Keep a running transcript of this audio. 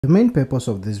The main purpose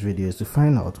of this video is to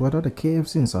find out whether the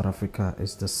KFC in South Africa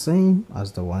is the same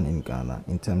as the one in Ghana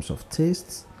in terms of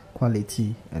taste,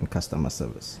 quality and customer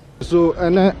service. So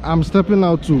I'm stepping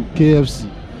out to KFC.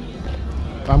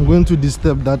 I'm going to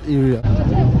disturb that area.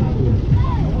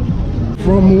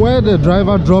 From where the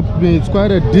driver dropped me, it's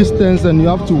quite a distance and you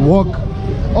have to walk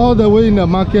all the way in the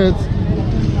market.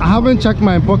 I haven't checked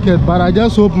my pocket, but I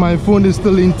just hope my phone is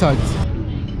still intact.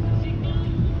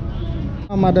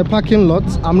 I'm at the parking lot.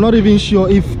 I'm not even sure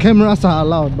if cameras are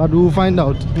allowed, but we'll find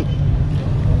out. Sorry?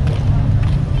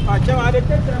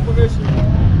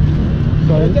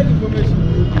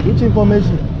 Which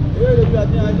information?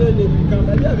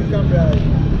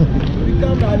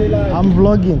 I'm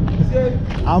vlogging.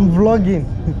 I'm vlogging.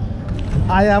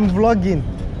 I am vlogging.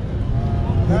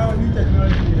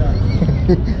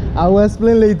 I will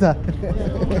explain later.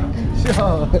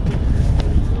 Sure.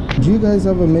 Do you guys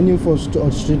have a menu for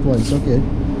streetwise? Okay.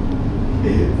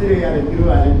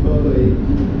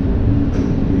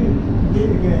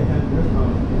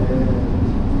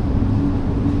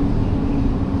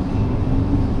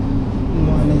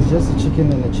 No, and it's just the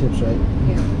chicken and the chips, right?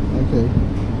 Yeah. Okay.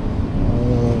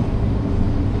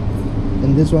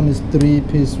 And this one is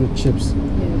 3-piece with chips.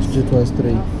 Yes. Streetwise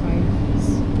 3.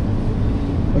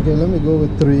 Okay, let me go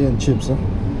with 3 and chips, huh?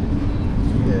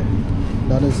 Yeah.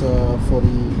 That is 40.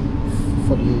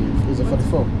 Is it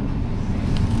 44? There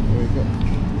we go.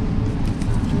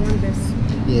 You want this?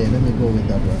 Yeah, let me go with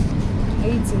that one.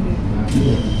 80.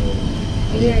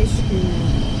 Yeah, ice cream.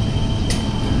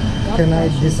 Can I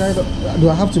decide? Do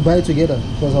I have to buy it together?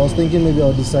 Because I was thinking maybe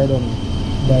I'll decide on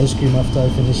the ice cream after I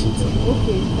finish it.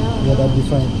 Okay. Yeah, that'd be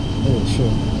fine. Yeah,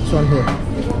 sure. This one here.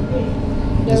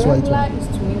 This white one is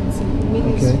 20.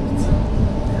 Okay.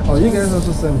 Oh, you guys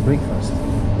also serve breakfast?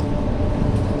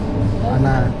 And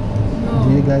do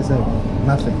you guys have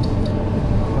nothing?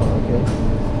 Oh, okay.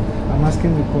 I'm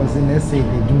asking because in SA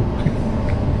they do.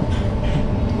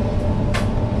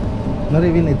 Not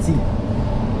even a tea.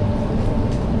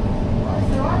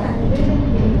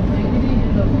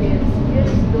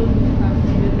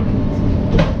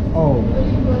 Oh,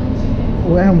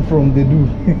 where I'm from they do.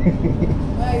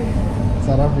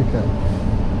 South Africa.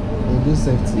 They do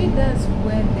safety. That's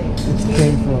where they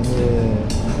came from.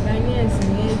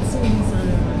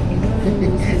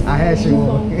 I heard she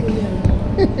won.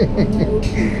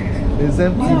 They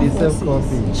serve tea, they serve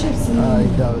coffee. Chips. I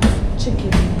doubt.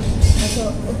 Chicken.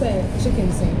 Okay,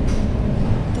 chicken same.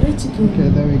 3 chicken. Okay,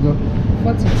 there we go.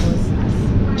 What it was?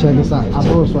 Check this out. I'm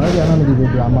also I don't know the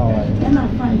drama. And I'm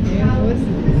 5 years.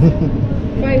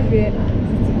 5 years.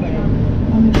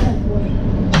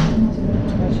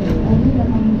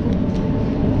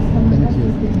 Thank you.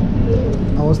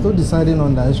 I was still deciding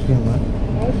on the ice cream, man.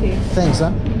 Okay. Thanks,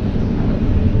 huh?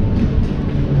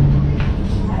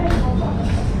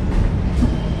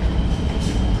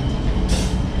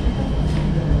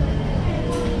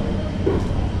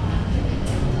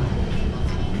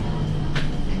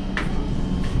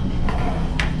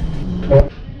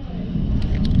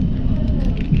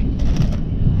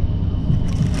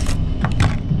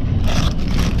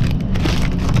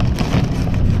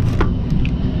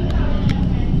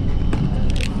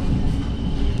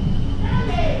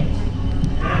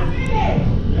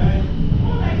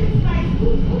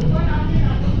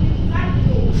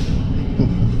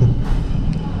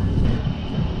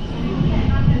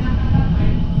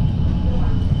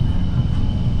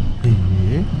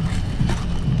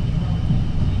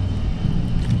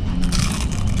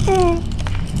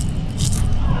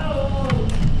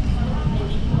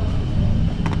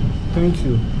 Thank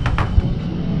you.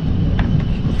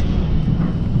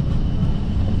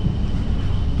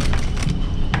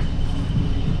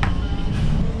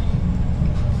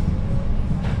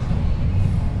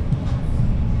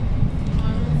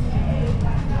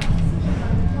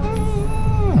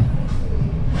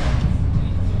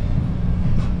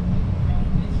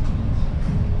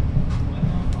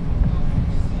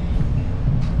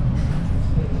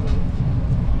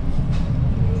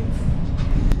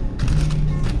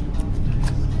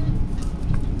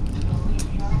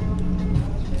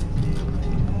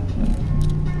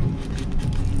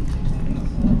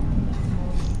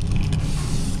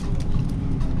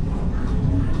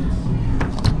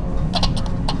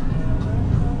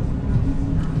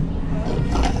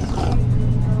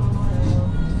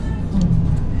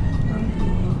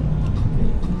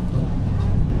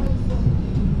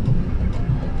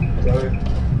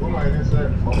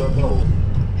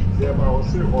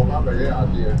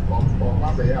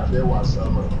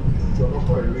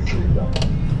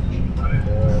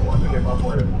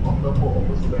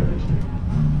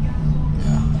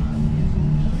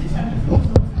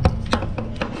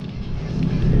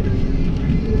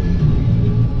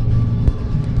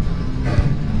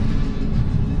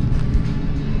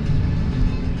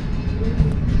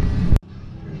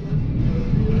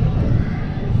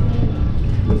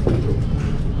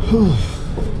 Am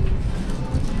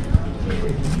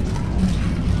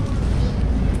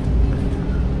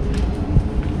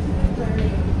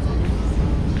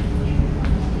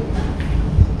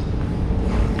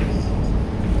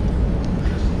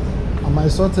I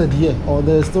sorted here, or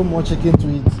there's still more chicken to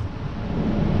eat?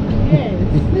 Yes.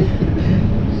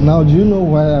 Now, do you know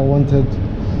why I wanted?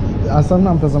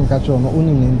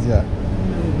 In India.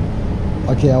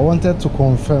 Okay, I wanted to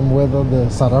confirm whether the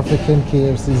South African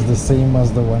KFC is the same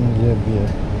as the one we have here.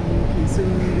 Okay, so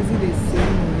is it the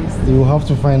same or is You will have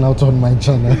to find out on my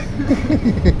channel.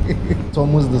 It's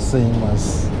almost the same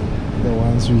as the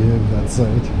ones we have that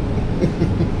side.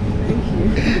 Thank you.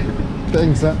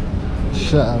 Thanks, sir.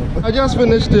 Shut up. I just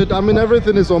finished it. I mean,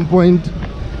 everything is on point.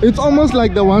 It's almost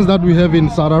like the ones that we have in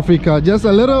South Africa, just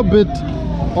a little bit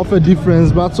of a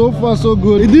difference, but so far so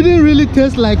good. It didn't really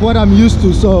taste like what I'm used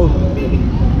to, so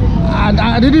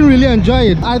I didn't really enjoy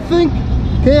it. I think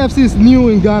KFC is new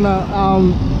in Ghana,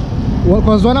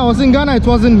 because when I was in Ghana it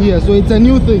wasn't here, so it's a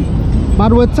new thing.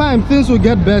 But with time things will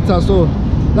get better, so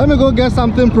let me go get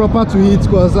something proper to eat,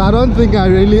 because I don't think I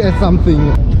really ate something.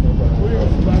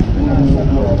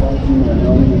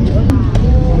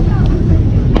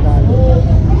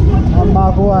 I'm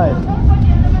back. Why?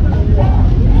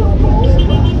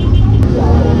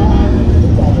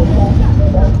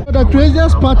 The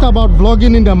craziest part about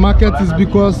vlogging in the market is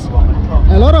because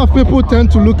a lot of people tend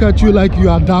to look at you like you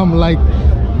are dumb. Like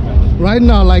right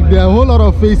now, like there are a whole lot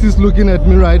of faces looking at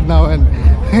me right now, and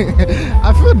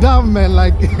I feel dumb, man.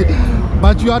 Like,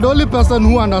 but you are the only person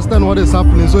who understands what is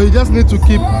happening, so you just need to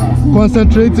keep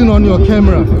concentrating on your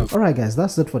camera. Alright guys,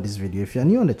 that's it for this video. If you're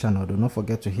new on the channel, do not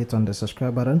forget to hit on the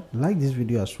subscribe button, like this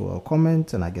video as well,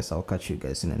 comment, and I guess I'll catch you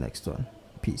guys in the next one.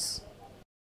 Peace.